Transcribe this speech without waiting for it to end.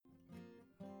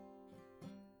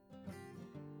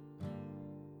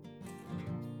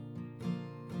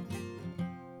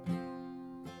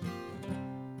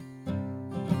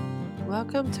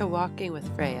Welcome to Walking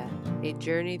with Freya, a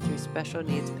journey through special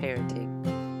needs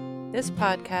parenting. This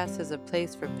podcast is a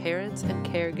place for parents and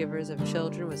caregivers of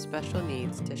children with special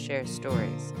needs to share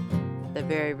stories, the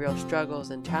very real struggles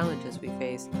and challenges we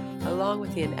face, along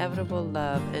with the inevitable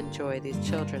love and joy these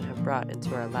children have brought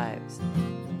into our lives.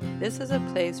 This is a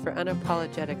place for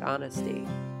unapologetic honesty,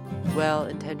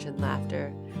 well-intentioned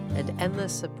laughter, and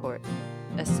endless support.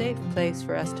 A safe place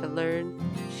for us to learn,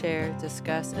 share,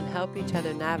 discuss, and help each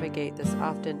other navigate this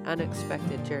often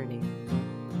unexpected journey.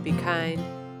 Be kind,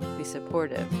 be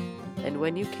supportive, and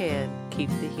when you can, keep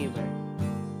the humor.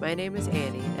 My name is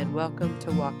Annie, and welcome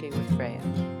to Walking with Freya.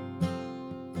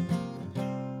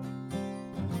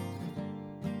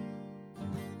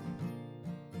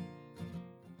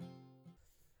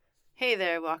 Hey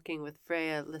there, Walking with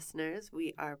Freya listeners.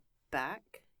 We are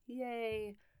back.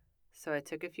 Yay! So I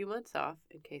took a few months off,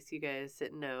 in case you guys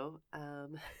didn't know.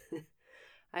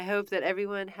 I hope that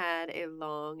everyone had a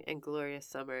long and glorious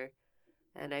summer,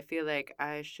 and I feel like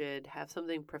I should have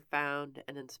something profound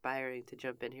and inspiring to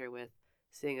jump in here with,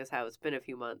 seeing as how it's been a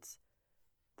few months.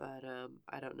 But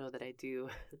I don't know that I do.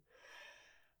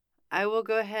 I will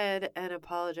go ahead and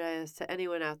apologize to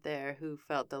anyone out there who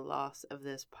felt the loss of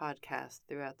this podcast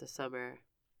throughout the summer.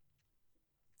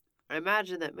 I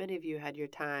imagine that many of you had your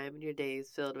time and your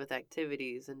days filled with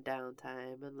activities and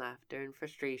downtime and laughter and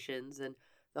frustrations and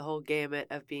the whole gamut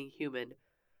of being human.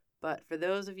 But for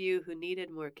those of you who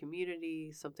needed more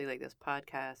community, something like this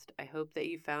podcast, I hope that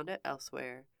you found it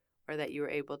elsewhere or that you were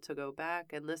able to go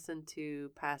back and listen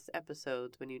to past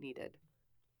episodes when you needed.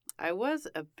 I was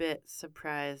a bit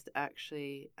surprised,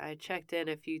 actually. I checked in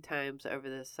a few times over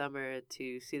the summer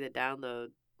to see the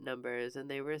download numbers, and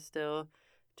they were still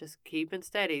just keeping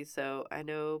steady. So I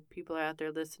know people are out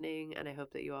there listening, and I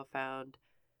hope that you all found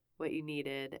what you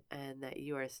needed and that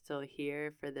you are still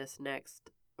here for this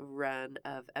next run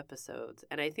of episodes.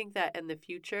 And I think that in the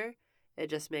future, it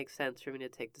just makes sense for me to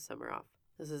take the summer off.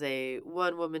 This is a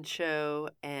one-woman show,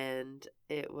 and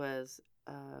it was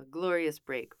a glorious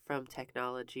break from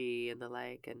technology and the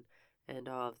like, and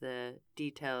all of the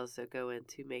details that go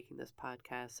into making this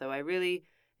podcast. So I really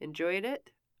enjoyed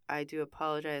it. I do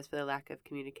apologize for the lack of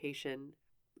communication,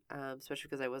 especially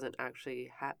because I wasn't actually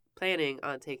planning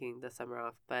on taking the summer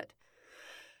off. But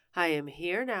I am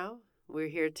here now. We're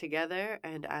here together,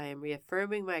 and I am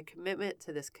reaffirming my commitment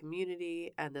to this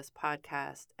community and this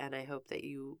podcast, and I hope that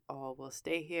you all will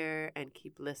stay here and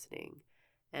keep listening.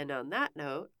 And on that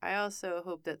note, I also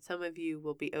hope that some of you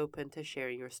will be open to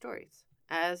sharing your stories.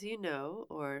 As you know,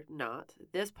 or not,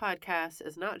 this podcast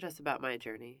is not just about my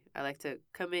journey. I like to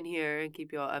come in here and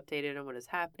keep you all updated on what is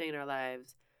happening in our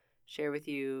lives, share with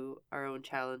you our own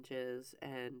challenges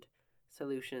and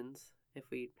solutions, if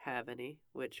we have any,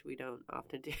 which we don't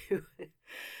often do,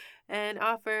 and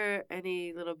offer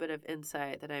any little bit of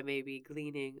insight that I may be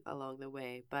gleaning along the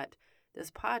way. But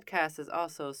this podcast is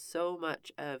also so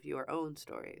much of your own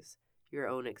stories, your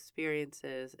own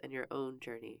experiences, and your own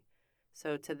journey.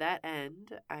 So to that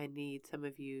end, I need some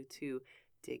of you to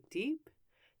dig deep,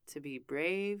 to be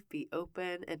brave, be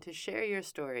open, and to share your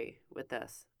story with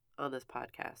us on this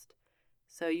podcast.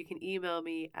 So you can email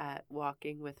me at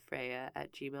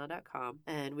walkingwithfreya@gmail.com,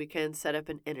 and we can set up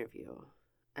an interview.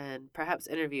 And perhaps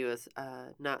interview is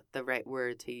not the right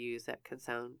word to use. That can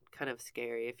sound kind of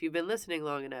scary. If you've been listening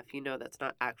long enough, you know that's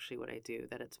not actually what I do,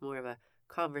 that it's more of a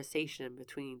conversation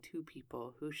between two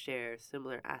people who share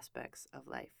similar aspects of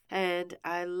life. And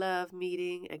I love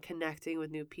meeting and connecting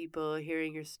with new people,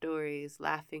 hearing your stories,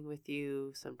 laughing with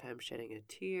you, sometimes shedding a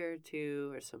tear or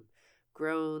two, or some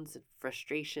groans,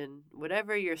 frustration,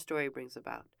 whatever your story brings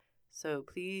about. So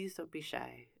please don't be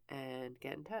shy and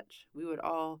get in touch. We would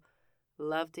all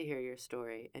love to hear your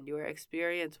story, and your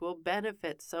experience will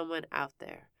benefit someone out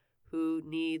there who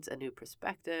needs a new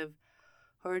perspective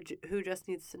or who just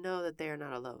needs to know that they are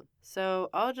not alone. So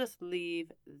I'll just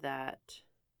leave that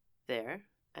there,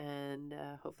 and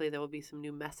hopefully there will be some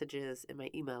new messages in my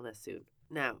email list soon.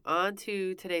 Now, on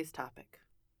to today's topic.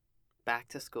 Back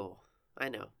to school. I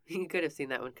know, you could have seen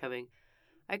that one coming.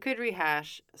 I could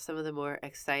rehash some of the more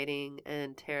exciting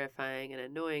and terrifying and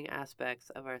annoying aspects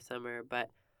of our summer,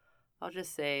 but I'll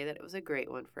just say that it was a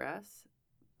great one for us.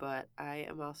 But I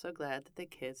am also glad that the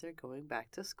kids are going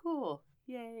back to school.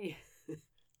 Yay!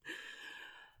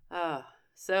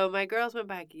 So my girls went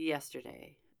back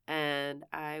yesterday, and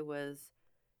I was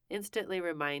instantly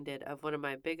reminded of one of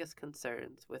my biggest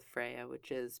concerns with Freya,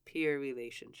 which is peer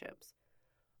relationships.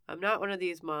 I'm not one of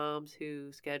these moms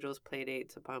who schedules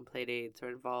playdates upon playdates or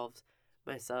involves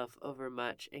myself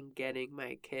overmuch in getting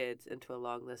my kids into a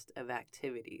long list of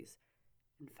activities.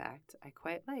 In fact, I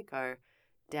quite like our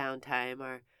downtime,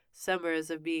 our summers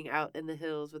of being out in the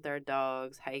hills with our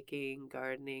dogs, hiking,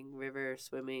 gardening, river,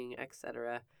 swimming,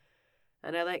 etc.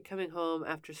 And I like coming home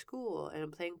after school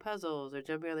and playing puzzles or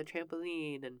jumping on the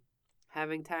trampoline and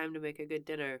having time to make a good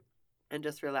dinner and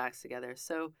just relax together.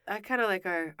 So I kind of like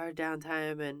our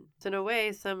downtime. And so in a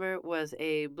way, summer was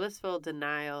a blissful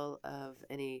denial of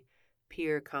any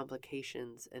peer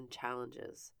complications and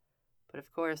challenges. But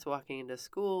of course, walking into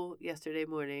school yesterday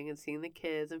morning and seeing the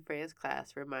kids in Freya's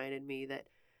class reminded me that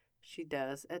she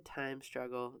does at times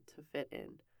struggle to fit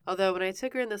in. Although when I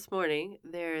took her in this morning,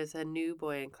 there is a new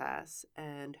boy in class,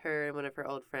 and her and one of her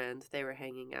old friends, they were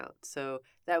hanging out. So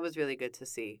that was really good to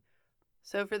see.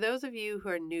 So for those of you who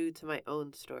are new to my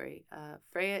own story,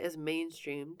 Freya is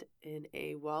mainstreamed in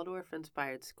a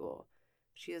Waldorf-inspired school.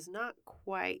 She is not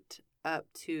quite up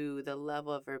to the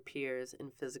level of her peers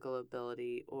in physical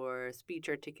ability or speech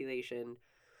articulation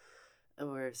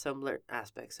or some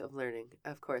aspects of learning,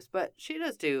 of course, but she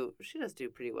does do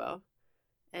pretty well.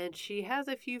 And she has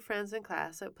a few friends in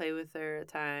class that play with her at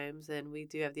times, and we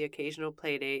do have the occasional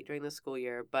play date during the school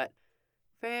year, but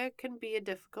Freya can be a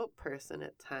difficult person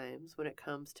at times when it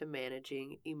comes to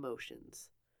managing emotions.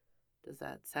 Does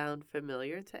that sound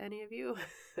familiar to any of you?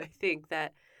 I think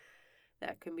that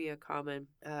can be a common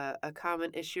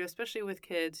issue, especially with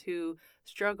kids who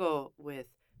struggle with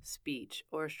speech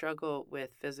or struggle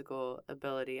with physical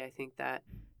ability. I think that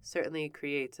certainly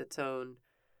creates its own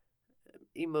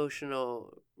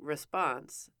emotional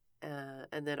response.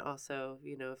 And then also,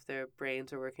 if their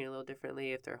brains are working a little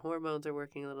differently, if their hormones are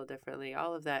working a little differently,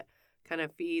 all of that kind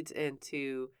of feeds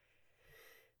into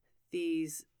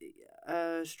these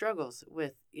struggles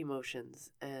with emotions.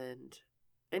 And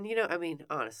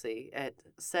honestly, at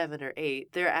 7 or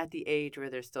 8, they're at the age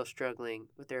where they're still struggling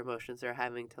with their emotions. They're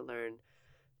having to learn.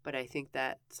 But I think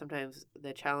that sometimes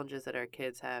the challenges that our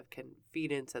kids have can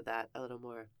feed into that a little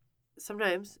more.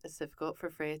 Sometimes it's difficult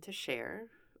for Freya to share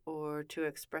or to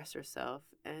express herself,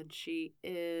 and she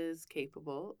is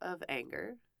capable of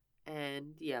anger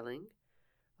and yelling,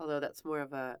 although that's more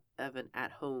of an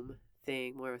at-home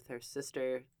thing, more with her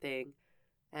sister thing.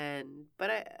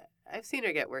 But I've seen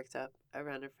her get worked up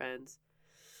around her friends.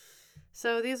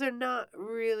 So these are not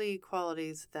really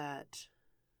qualities that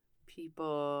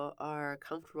people are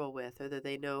comfortable with or that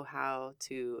they know how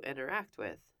to interact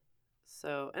with.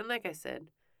 So, and like I said,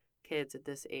 kids at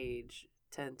this age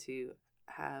tend to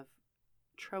have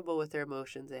trouble with their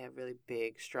emotions. They have really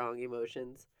big, strong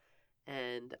emotions.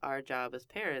 And our job as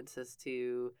parents is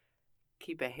to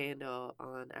keep a handle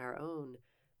on our own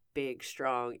big,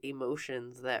 strong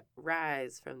emotions that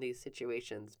rise from these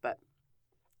situations. But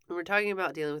when we're talking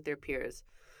about dealing with their peers,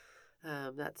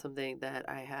 that's something that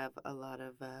I have a lot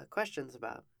of questions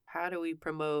about. How do we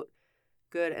promote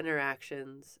good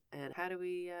interactions, and how do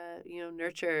we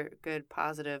nurture good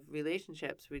positive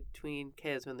relationships between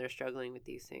kids when they're struggling with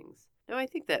these things? Now, I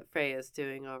think that Freya's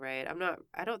doing all right.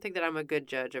 I don't think that I'm a good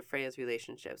judge of Freya's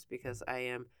relationships because I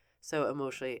am so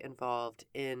emotionally involved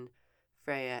in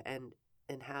Freya and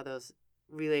how those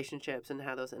relationships and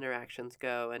how those interactions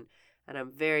go, and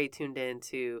I'm very tuned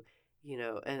into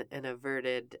an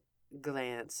averted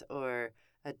glance or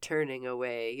a turning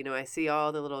away. I see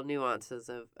all the little nuances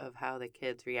of how the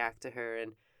kids react to her,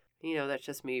 and that's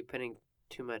just me putting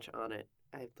too much on it,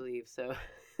 I believe. So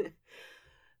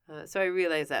so I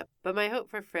realize that. But my hope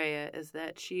for Freya is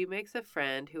that she makes a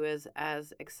friend who is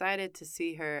as excited to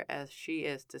see her as she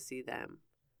is to see them.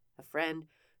 A friend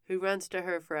who runs to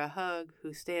her for a hug,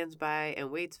 who stands by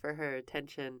and waits for her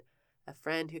attention. A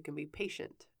friend who can be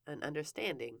patient and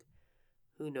understanding,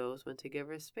 who knows when to give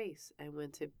her space and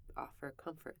when to offer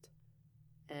comfort,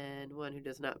 and one who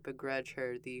does not begrudge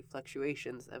her the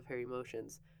fluctuations of her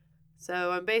emotions.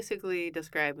 So I'm basically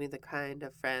describing the kind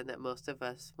of friend that most of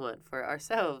us want for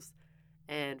ourselves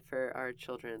and for our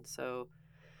children. So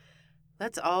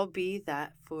let's all be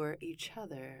that for each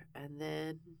other, and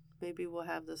then maybe we'll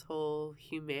have this whole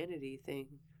humanity thing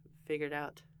figured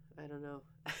out. I don't know.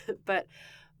 But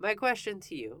my question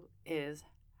to you is,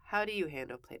 how do you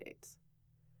handle playdates?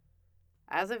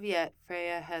 As of yet,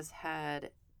 Freya has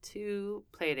had 2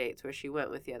 playdates where she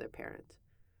went with the other parent.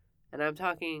 And I'm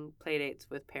talking playdates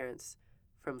with parents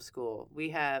from school.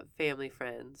 We have family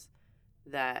friends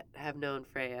that have known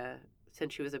Freya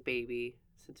since she was a baby,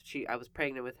 since I was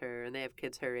pregnant with her, and they have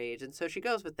kids her age. And so she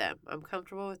goes with them. I'm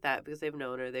comfortable with that because they've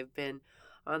known her. They've been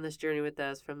on this journey with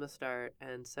us from the start.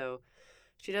 And so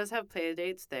she does have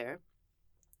playdates there.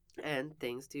 And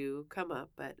things do come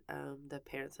up, but the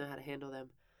parents know how to handle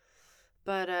them.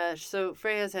 But so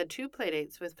Freya's had 2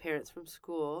 playdates with parents from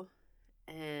school,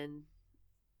 and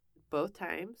both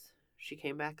times she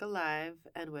came back alive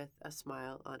and with a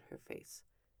smile on her face.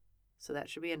 So that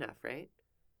should be enough, right?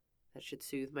 That should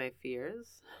soothe my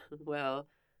fears. Well,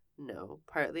 no,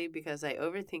 partly because I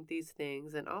overthink these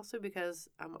things and also because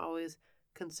I'm always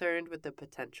concerned with the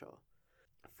potential.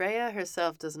 Freya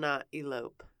herself does not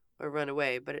elope or run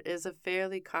away, but it is a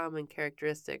fairly common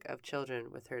characteristic of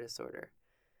children with her disorder.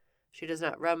 She does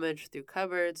not rummage through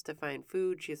cupboards to find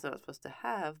food she is not supposed to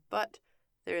have, but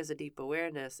there is a deep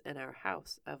awareness in our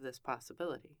house of this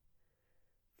possibility.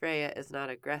 Freya is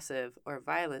not aggressive or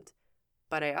violent,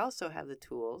 but I also have the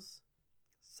tools,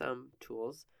 some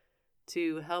tools,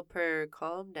 to help her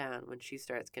calm down when she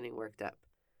starts getting worked up.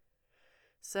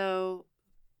 So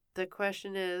the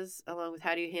question is, along with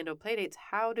how do you handle playdates,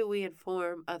 how do we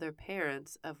inform other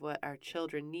parents of what our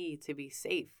children need to be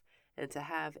safe and to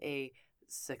have a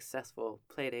successful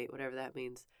playdate, whatever that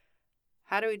means?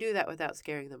 How do we do that without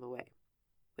scaring them away,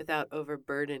 without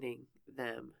overburdening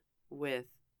them with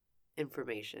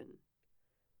information?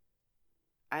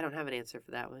 I don't have an answer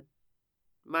for that one.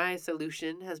 My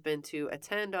solution has been to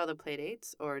attend all the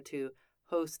playdates or to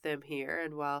host them here,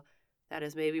 and while that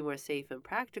is maybe more safe and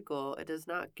practical, it does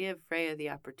not give Freya the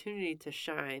opportunity to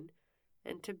shine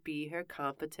and to be her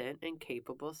competent and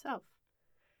capable self.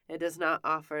 It does not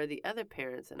offer the other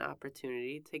parents an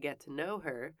opportunity to get to know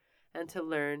her and to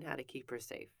learn how to keep her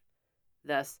safe,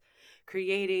 thus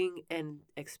creating and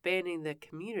expanding the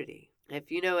community.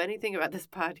 If you know anything about this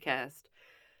podcast,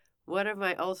 one of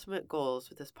my ultimate goals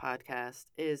with this podcast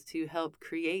is to help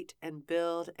create and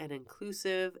build an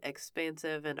inclusive,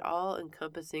 expansive, and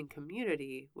all-encompassing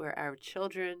community where our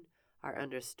children are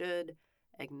understood,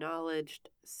 acknowledged,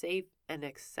 safe, and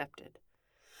accepted.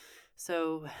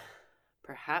 So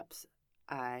perhaps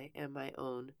I am my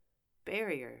own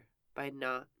barrier by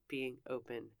not being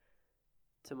open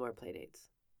to more playdates.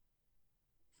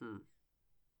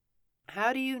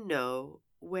 How do you know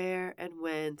where and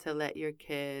when to let your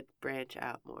kid branch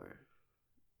out more?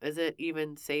 Is it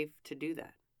even safe to do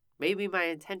that? Maybe my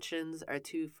intentions are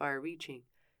too far reaching.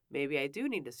 Maybe I do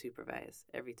need to supervise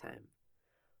every time.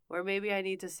 Or maybe I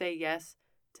need to say yes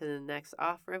to the next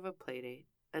offer of a playdate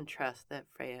and trust that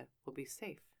Freya will be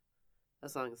safe,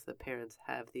 as long as the parents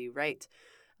have the right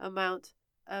amount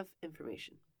of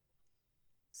information.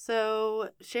 So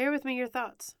share with me your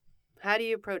thoughts. How do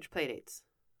you approach playdates?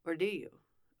 Or do you?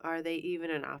 Are they even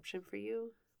an option for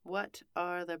you? What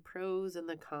are the pros and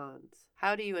the cons?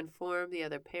 How do you inform the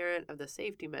other parent of the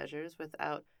safety measures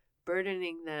without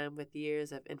burdening them with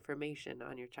years of information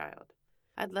on your child?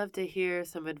 I'd love to hear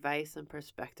some advice and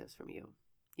perspectives from you.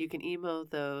 You can email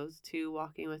those to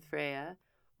Walking with Freya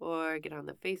or get on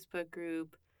the Facebook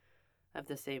group of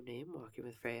the same name, Walking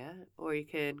with Freya, or you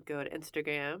can go to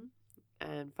Instagram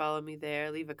and follow me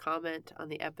there. Leave a comment on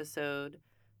the episode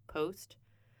post.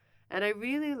 And I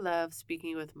really love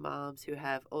speaking with moms who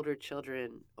have older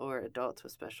children or adults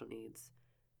with special needs.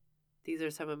 These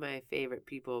are some of my favorite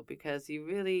people because you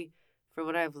really, from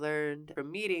what I've learned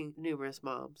from meeting numerous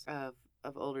moms of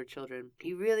older children,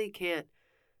 you really can't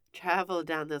travel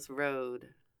down this road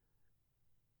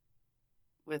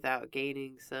without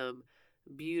gaining some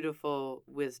beautiful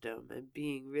wisdom and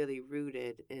being really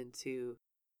rooted into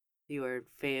your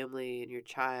family and your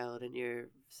child and your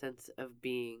sense of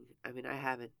being. I mean, I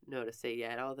haven't noticed it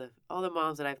yet. All the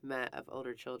moms that I've met of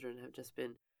older children have just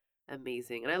been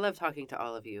amazing. And I love talking to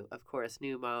all of you, of course,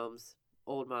 new moms,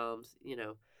 old moms,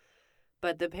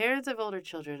 But the parents of older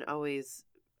children always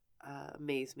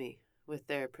amaze me with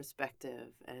their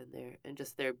perspective and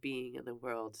just their being in the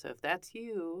world. So if that's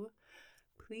you,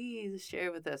 please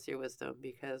share with us your wisdom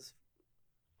because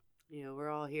we're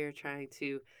all here trying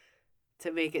to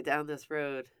make it down this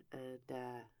road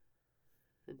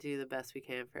and do the best we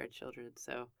can for our children.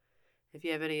 So if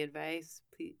you have any advice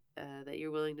please, that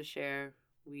you're willing to share,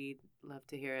 we'd love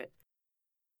to hear it.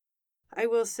 I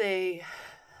will say,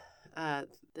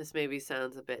 this maybe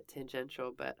sounds a bit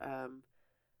tangential, but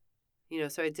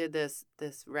so I did this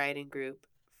writing group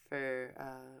for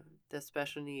the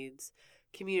special needs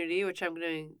community, which I'm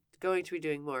going to be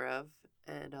doing more of,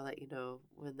 and I'll let you know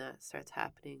when that starts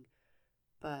happening.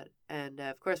 And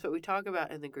of course, what we talk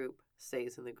about in the group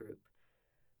stays in the group.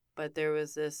 But there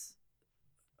was this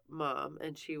mom,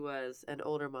 and she was an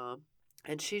older mom,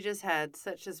 and she just had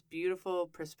such this beautiful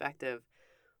perspective.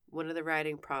 One of the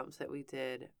writing prompts that we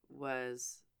did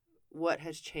was, what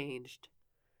has changed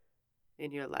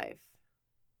in your life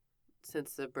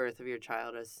since the birth of your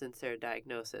child or since their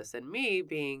diagnosis? And me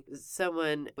being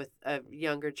someone with a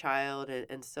younger child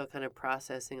and still kind of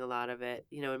processing a lot of it,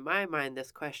 in my mind,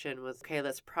 this question was, okay,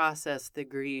 let's process the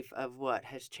grief of what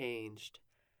has changed.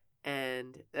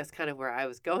 And that's kind of where I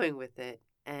was going with it.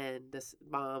 And this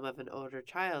mom of an older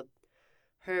child,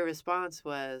 her response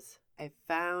was, I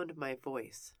found my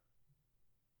voice.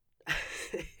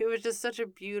 It was just such a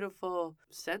beautiful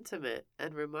sentiment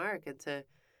and remark, and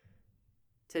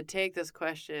to take this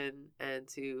question and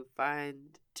to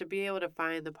be able to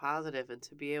find the positive, and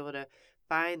to be able to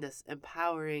find this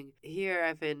empowering. Here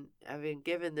I've been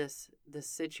given this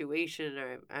situation,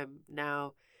 or I'm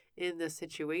now in this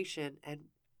situation,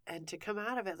 and to come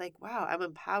out of it like, wow, I'm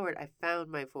empowered. I found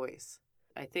my voice.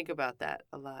 I think about that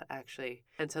a lot, actually.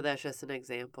 And so that's just an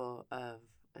example of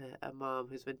a mom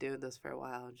who's been doing this for a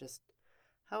while, and just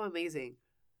how amazing,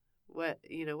 what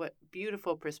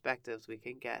beautiful perspectives we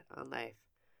can get on life.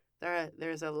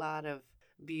 There's a lot of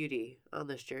beauty on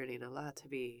this journey, and a lot to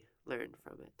be learned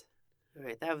from it. All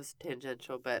right, that was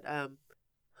tangential, but I'm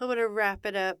going to wrap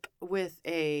it up with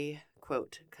a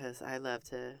quote, because I love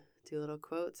to do little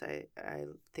quotes. I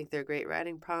think they're great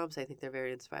writing prompts. I think they're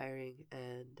very inspiring,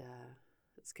 and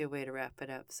it's a good way to wrap it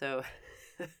up. So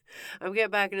I'm getting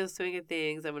back into the swing of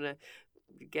things. I'm going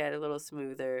to get a little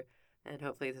smoother, and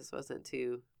hopefully this wasn't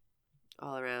too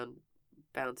all around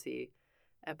bouncy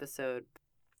episode.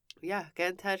 Yeah,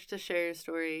 get in touch to share your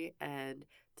story and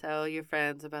tell your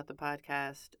friends about the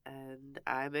podcast. And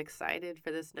I'm excited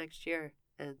for this next year,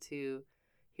 and to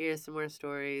hear some more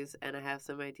stories. And I have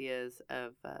some ideas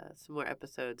of some more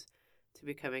episodes to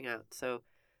be coming out. So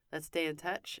let's stay in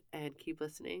touch and keep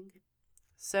listening.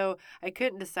 So I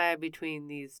couldn't decide between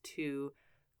these two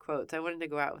quotes. I wanted to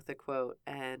go out with a quote,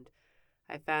 and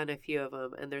I found a few of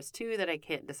them. And there's two that I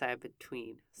can't decide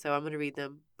between. So I'm going to read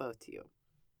them both to you.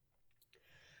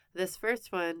 This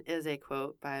first one is a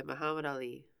quote by Muhammad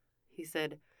Ali. He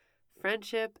said,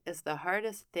 "Friendship is the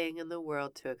hardest thing in the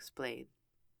world to explain.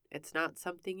 It's not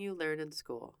something you learn in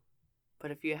school. But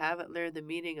if you haven't learned the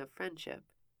meaning of friendship,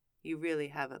 you really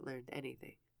haven't learned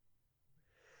anything."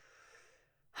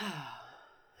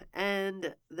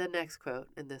 And the next quote,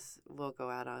 and this will go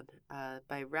out on,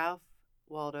 by Ralph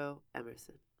Waldo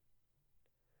Emerson.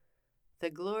 "The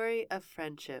glory of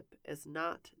friendship is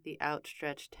not the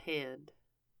outstretched hand,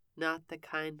 not the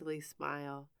kindly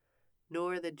smile,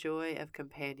 nor the joy of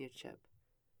companionship.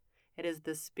 It is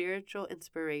the spiritual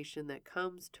inspiration that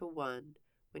comes to one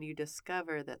when you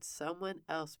discover that someone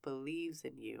else believes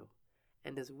in you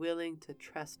and is willing to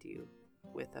trust you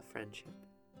with a friendship."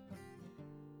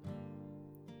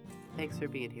 Thanks for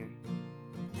being here.